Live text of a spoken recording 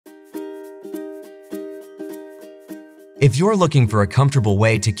If you're looking for a comfortable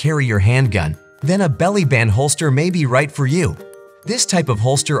way to carry your handgun, then a belly band holster may be right for you. This type of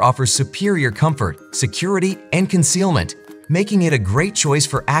holster offers superior comfort, security, and concealment, making it a great choice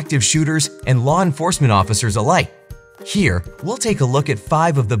for active shooters and law enforcement officers alike. Here, we'll take a look at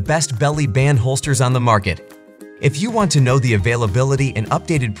 5 of the best belly band holsters on the market. If you want to know the availability and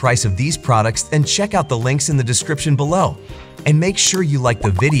updated price of these products, then check out the links in the description below. And make sure you like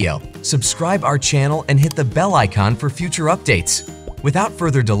the video, subscribe our channel, and hit the bell icon for future updates. Without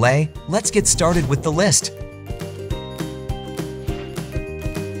further delay, let's get started with the list.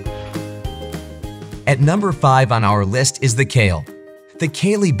 At number 5 on our list is the Kaylle. The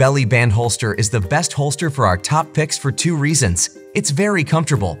Kaylle belly band holster is the best holster for our top picks for 2 reasons. It's very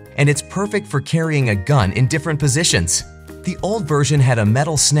comfortable, and it's perfect for carrying a gun in different positions. The old version had a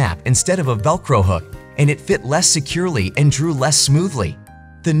metal snap instead of a Velcro hook, and it fit less securely and drew less smoothly.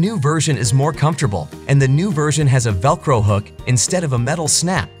 The new version is more comfortable, and the new version has a Velcro hook instead of a metal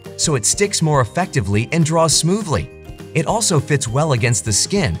snap, so it sticks more effectively and draws smoothly. It also fits well against the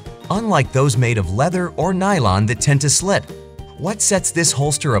skin, unlike those made of leather or nylon that tend to slip. What sets this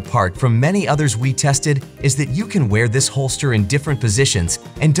holster apart from many others we tested is that you can wear this holster in different positions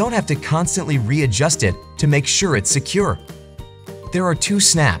and don't have to constantly readjust it to make sure it's secure. There are 2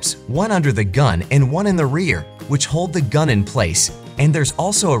 snaps, one under the gun and one in the rear, which hold the gun in place, and there's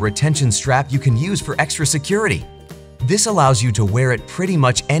also a retention strap you can use for extra security. This allows you to wear it pretty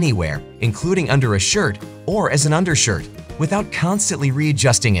much anywhere, including under a shirt or as an undershirt, without constantly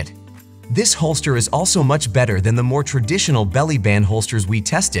readjusting it. This holster is also much better than the more traditional belly band holsters we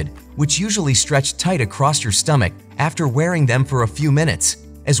tested, which usually stretch tight across your stomach after wearing them for a few minutes,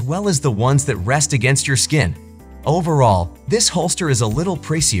 as well as the ones that rest against your skin. Overall, this holster is a little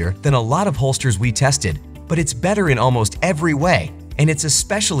pricier than a lot of holsters we tested, but it's better in almost every way, and it's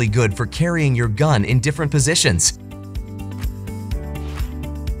especially good for carrying your gun in different positions.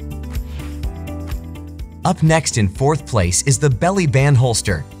 Up next in 4th place is the belly band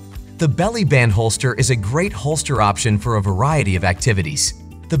holster. The belly band holster is a great holster option for a variety of activities.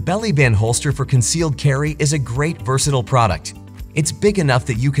 The belly band holster for concealed carry is a great versatile product. It's big enough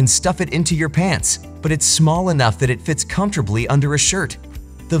that you can stuff it into your pants, but it's small enough that it fits comfortably under a shirt.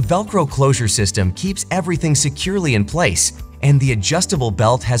 The Velcro closure system keeps everything securely in place, and the adjustable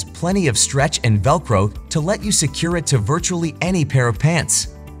belt has plenty of stretch and Velcro to let you secure it to virtually any pair of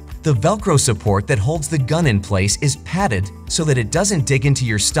pants. The Velcro support that holds the gun in place is padded so that it doesn't dig into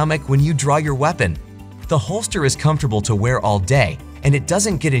your stomach when you draw your weapon. The holster is comfortable to wear all day, and it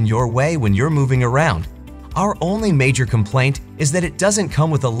doesn't get in your way when you're moving around. Our only major complaint is that it doesn't come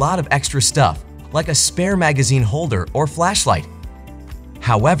with a lot of extra stuff, like a spare magazine holder or flashlight.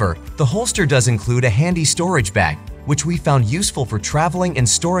 However, the holster does include a handy storage bag, which we found useful for traveling and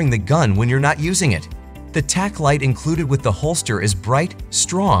storing the gun when you're not using it. The tack light included with the holster is bright,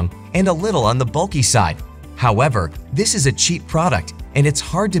 strong, and a little on the bulky side. However, this is a cheap product, and it's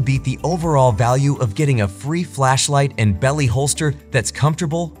hard to beat the overall value of getting a free flashlight and belly holster that's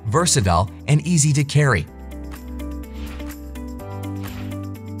comfortable, versatile, and easy to carry.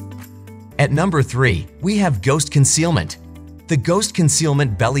 At number 3, we have Ghost Concealment. The Ghost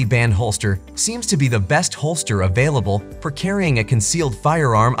Concealment belly band holster seems to be the best holster available for carrying a concealed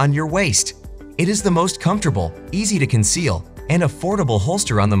firearm on your waist. It is the most comfortable, easy to conceal, and affordable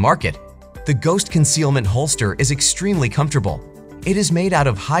holster on the market. The Ghost Concealment holster is extremely comfortable. It is made out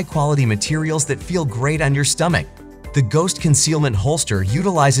of high-quality materials that feel great on your stomach. The Ghost Concealment holster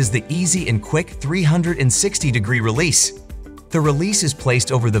utilizes the easy and quick 360-degree release. The release is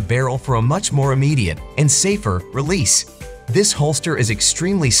placed over the barrel for a much more immediate and safer release. This holster is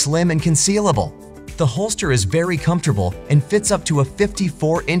extremely slim and concealable. The holster is very comfortable and fits up to a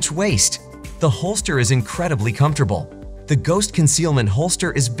 54-inch waist. The holster is incredibly comfortable. The Ghost Concealment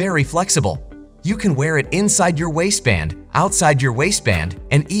holster is very flexible. You can wear it inside your waistband, outside your waistband,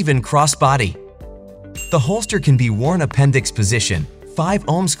 and even crossbody. The holster can be worn appendix position, 5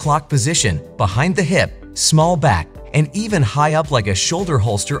 ohms clock position, behind the hip, small back, and even high up like a shoulder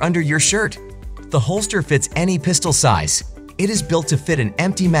holster under your shirt. The holster fits any pistol size. It is built to fit an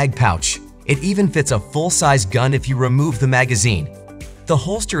empty mag pouch. It even fits a full-size gun if you remove the magazine. The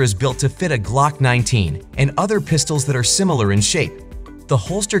holster is built to fit a Glock 19 and other pistols that are similar in shape. The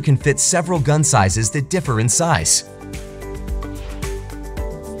holster can fit several gun sizes that differ in size.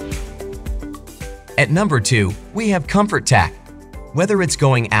 At number 2, we have ComfortTac. Whether it's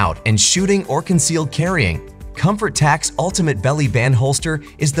going out and shooting or concealed carrying, ComfortTac's Ultimate Belly Band Holster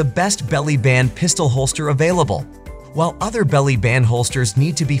is the best belly band pistol holster available. While other belly band holsters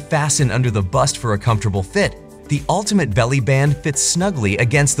need to be fastened under the bust for a comfortable fit, the Ultimate Belly Band fits snugly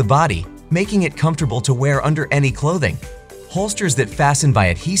against the body, making it comfortable to wear under any clothing. Holsters that fasten by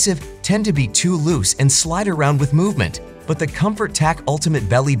adhesive tend to be too loose and slide around with movement, but the ComfortTac Ultimate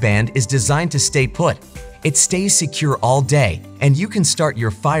Belly Band is designed to stay put. It stays secure all day, and you can start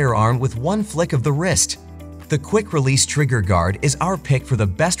your firearm with one flick of the wrist. The quick-release trigger guard is our pick for the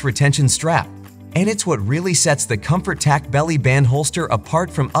best retention strap, and it's what really sets the ComfortTac Belly Band holster apart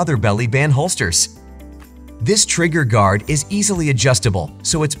from other belly band holsters. This trigger guard is easily adjustable,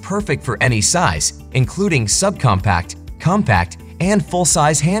 so it's perfect for any size, including subcompact, compact, and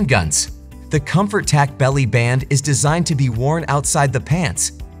full-size handguns. The ComfortTac Belly Band is designed to be worn outside the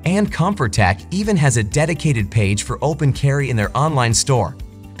pants, and ComfortTac even has a dedicated page for open carry in their online store.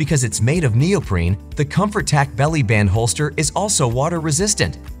 Because it's made of neoprene, the ComfortTac Belly Band holster is also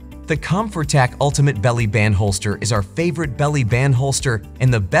water-resistant. The ComfortTac Ultimate Belly Band holster is our favorite belly band holster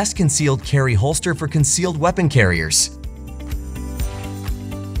and the best concealed carry holster for concealed weapon carriers.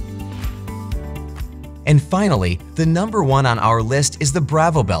 And finally, the number one on our list is the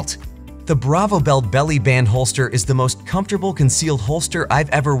BRAVOBELT. The BRAVOBELT belly band holster is the most comfortable concealed holster I've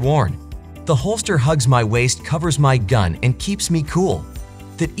ever worn. The holster hugs my waist, covers my gun, and keeps me cool.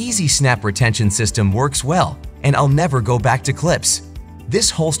 The easy snap retention system works well, and I'll never go back to clips. This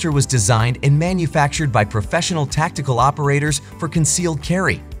holster was designed and manufactured by professional tactical operators for concealed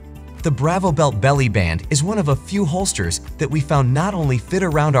carry. The BRAVOBELT belly band is one of a few holsters that we found not only fit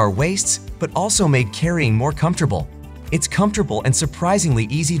around our waists, but also made carrying more comfortable. It's comfortable and surprisingly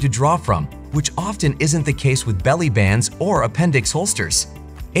easy to draw from, which often isn't the case with belly bands or appendix holsters.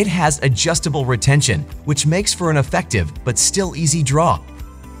 It has adjustable retention, which makes for an effective but still easy draw.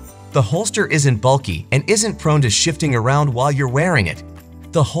 The holster isn't bulky and isn't prone to shifting around while you're wearing it.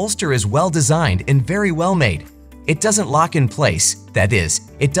 The holster is well designed and very well made. It doesn't lock in place, that is,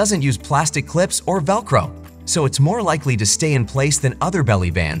 it doesn't use plastic clips or Velcro, so it's more likely to stay in place than other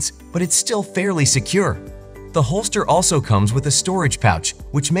belly bands, but it's still fairly secure. The holster also comes with a storage pouch,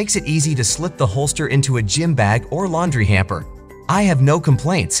 which makes it easy to slip the holster into a gym bag or laundry hamper. I have no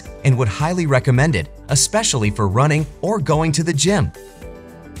complaints and would highly recommend it, especially for running or going to the gym.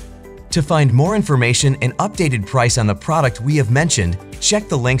 To find more information and updated price on the product we have mentioned, check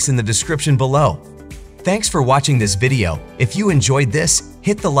the links in the description below. Thanks for watching this video. If you enjoyed this,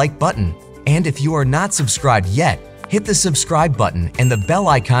 hit the like button. And if you are not subscribed yet, hit the subscribe button and the bell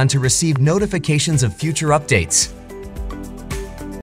icon to receive notifications of future updates.